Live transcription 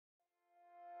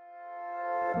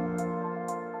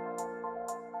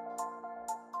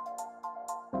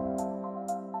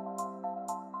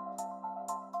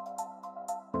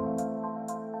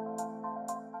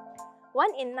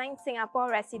One in 9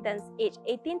 Singapore residents aged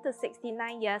 18 to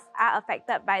 69 years are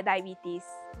affected by diabetes.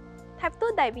 Type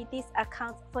 2 diabetes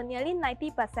accounts for nearly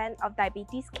 90% of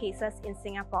diabetes cases in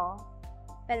Singapore.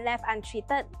 When left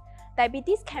untreated,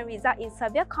 diabetes can result in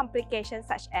severe complications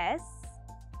such as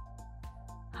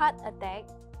heart attack,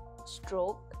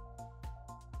 stroke,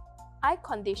 eye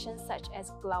conditions such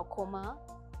as glaucoma,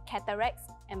 cataracts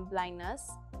and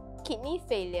blindness, kidney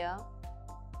failure,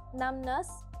 numbness,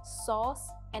 sores,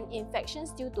 and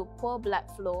infections due to poor blood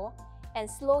flow, and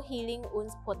slow healing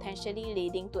wounds potentially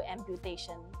leading to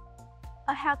amputation.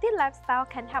 A healthy lifestyle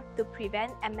can help to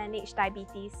prevent and manage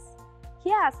diabetes.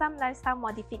 Here are some lifestyle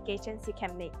modifications you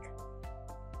can make.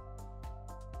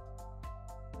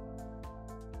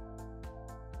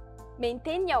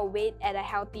 Maintain your weight at a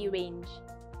healthy range.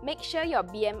 Make sure your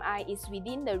BMI is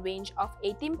within the range of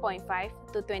 18.5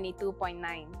 to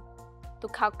 22.9. To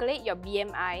calculate your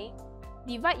BMI,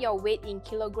 divide your weight in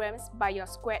kilograms by your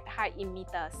squared height in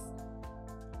meters.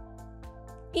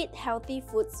 Eat healthy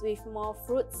foods with more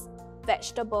fruits,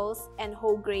 vegetables, and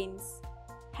whole grains.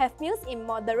 Have meals in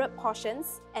moderate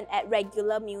portions and at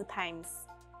regular meal times.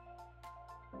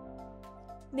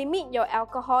 Limit your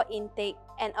alcohol intake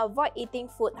and avoid eating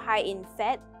food high in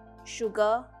fat,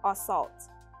 sugar, or salt.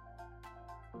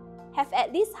 Have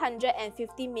at least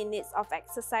 150 minutes of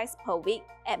exercise per week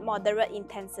at moderate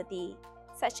intensity,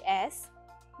 such as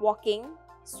walking,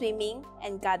 swimming,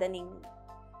 and gardening.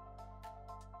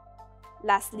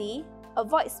 Lastly,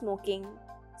 avoid smoking.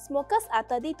 Smokers are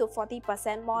 30 to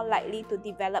 40% more likely to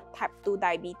develop type 2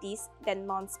 diabetes than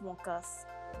non-smokers.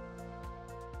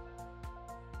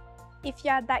 If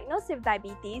you are diagnosed with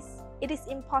diabetes, it is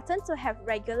important to have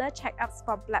regular checkups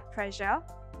for blood pressure,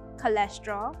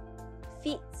 cholesterol,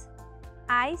 feet,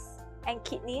 eyes, and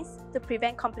kidneys to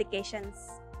prevent complications.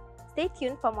 Stay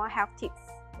tuned for more health tips.